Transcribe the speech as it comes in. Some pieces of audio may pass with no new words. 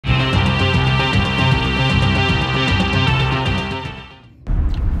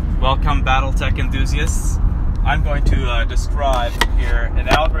Battletech enthusiasts. I'm going to describe here an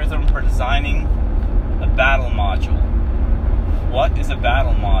algorithm for designing a battle module. What is a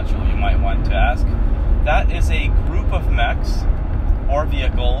battle module, you might want to ask? That is a group of mechs or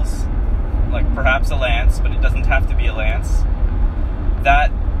vehicles, like perhaps a lance, but it doesn't have to be a lance,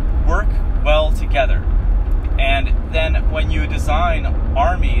 that work well together. And then when you design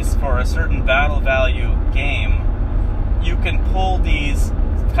armies for a certain battle value game, you can pull these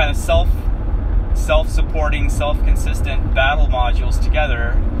kind of self-supporting, self-consistent battle modules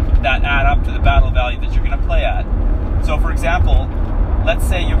together that add up to the battle value that you're going to play at. So for example, let's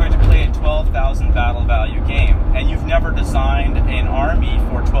say you're going to play a 12,000 battle value game, and you've never designed an army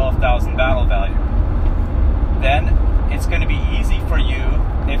for 12,000 battle value. Then it's going to be easy for you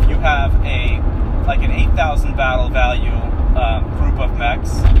if you have like an 8,000 battle value group of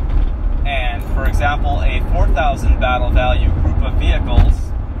mechs, and for example a 4,000 battle value group of vehicles,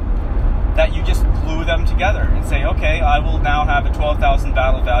 that you just glue them together and say, okay, I will now have a 12,000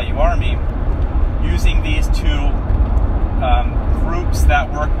 battle value army using these two groups that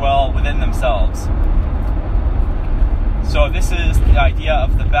work well within themselves. So this is the idea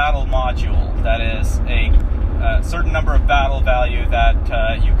of the battle module. That is a certain number of battle value that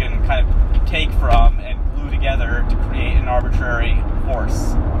you can kind of take from and glue together to create an arbitrary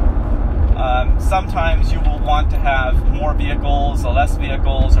force. Sometimes you will want to have more vehicles, or less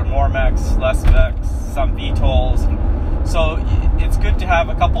vehicles, or more mechs, less mechs, some VTOLs. So it's good to have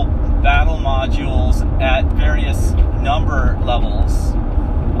a couple battle modules at various number levels,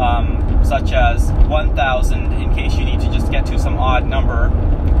 such as 1,000 in case you need to just get to some odd number,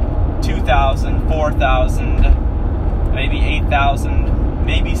 2,000, 4,000, maybe 8,000,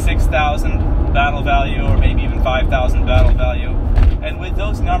 maybe 6,000 battle value, or maybe even 5,000 battle value. And with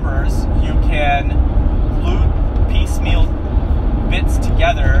those numbers, you can glue piecemeal bits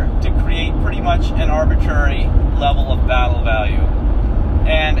together to create pretty much an arbitrary level of battle value.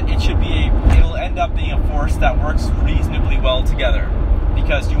 And it'll end up being a force that works reasonably well together,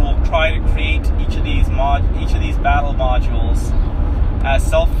 because you will try to create each of these battle modules as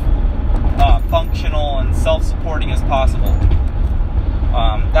functional and self-supporting as possible.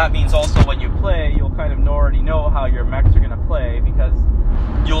 That means also when you play, you'll kind of already know how your mechs are going to play, because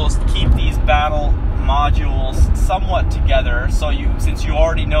you'll keep these battle modules somewhat together, since you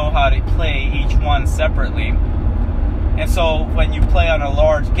already know how to play each one separately. And so when you play on a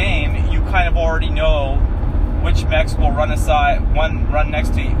large game, you kind of already know which mechs will run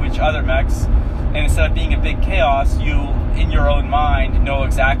next to which other mechs, and instead of being a big chaos, you, in your own mind, know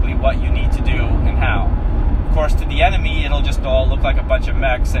exactly what you need to do and how. Of course, to the enemy, it'll just all look like a bunch of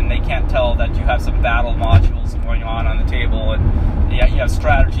mechs, and they can't tell that you have some battle modules going on the table, and you have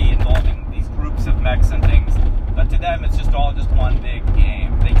strategy involving these groups of mechs and things. But to them, it's all just one big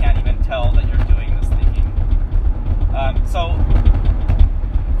game. They can't even tell that you're doing this thinking. So,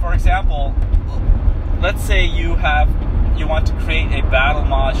 for example, let's say you want to create a battle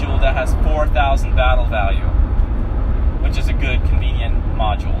module that has 4,000 battle value, which is a good, convenient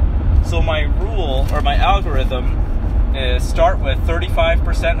module. So my rule, or my algorithm, is start with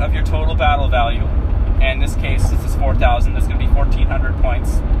 35% of your total battle value. And in this case, this is 4,000, this is going to be 1,400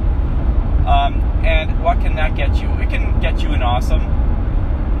 points. And what can that get you? It can get you an awesome.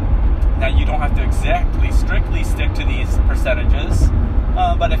 Now, you don't have to strictly stick to these percentages,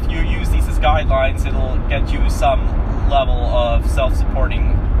 but if you use these as guidelines, it'll get you some level of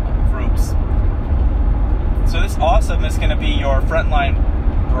self-supporting groups. So this awesome is going to be your frontline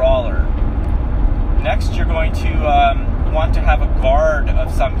brawler. Next, you're going to want to have a guard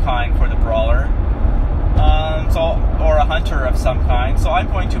of some kind for the brawler, or a hunter of some kind. So I'm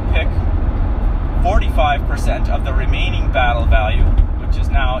going to pick 45% of the remaining battle value, which is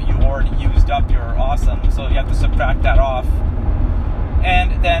now you already used up your awesome, so you have to subtract that off.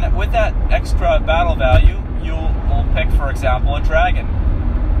 And then with that extra battle value, you'll pick, for example, a dragon.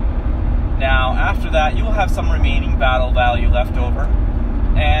 Now, after that, you will have some remaining battle value left over.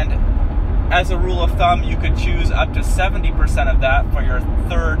 And as a rule of thumb, you could choose up to 70% of that for your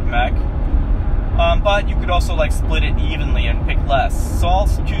third mech. But you could also split it evenly and pick less. So I'll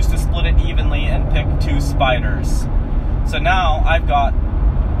choose to split it evenly and pick 2 spiders. So now I've got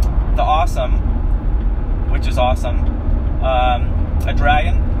the awesome, which is awesome, a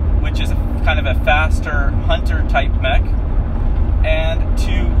dragon, which is kind of a faster hunter type mech, and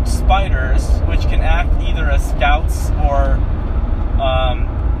 2 spiders, which can act either as scouts or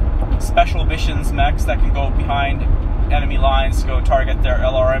special missions mechs that can go behind enemy lines to go target their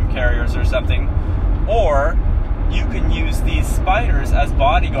LRM carriers or something. Or you can use these spiders as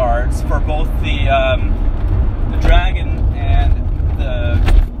bodyguards for both the dragon and the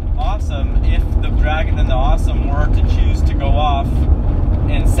awesome if the dragon and the awesome were to choose to go off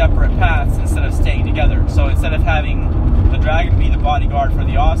in separate paths instead of staying together. So instead of having the dragon be the bodyguard for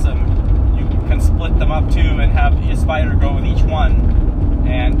the awesome, you can split them up too and have a spider go with each one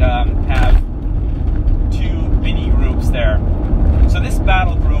and have two mini groups there. So this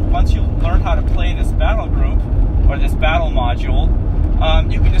battle group, once you learn how to play this battle group or this battle module,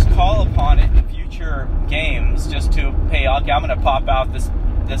 you can just call upon it in future games just to, hey, okay, I'm going to pop out this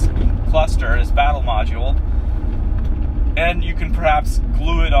cluster, this battle module, and you can perhaps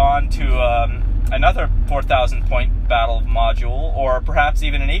glue it on to another 4,000 point battle module, or perhaps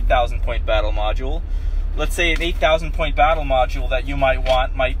even an 8,000 point battle module. Let's say an 8,000 point battle module that you might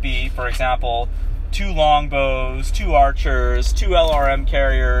want might be, for example, 2 longbows, 2 archers, 2 LRM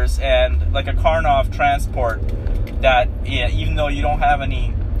carriers, and like a Karnov transport that, yeah, even though you don't have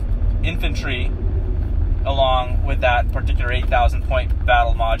any infantry along with that particular 8,000 point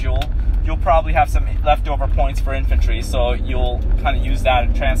battle module, you'll probably have some leftover points for infantry, so you'll kind of use that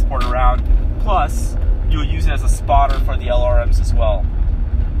and transport around. Plus, you'll use it as a spotter for the LRMs as well.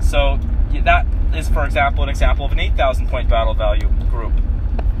 So that is, for example, an example of an 8,000 point battle value group.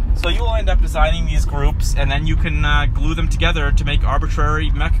 So you'll end up designing these groups, and then you can glue them together to make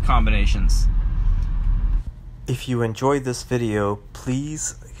arbitrary mech combinations. If you enjoyed this video,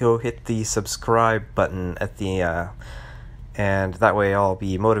 please go hit the subscribe button at the and that way I'll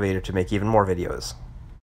be motivated to make even more videos.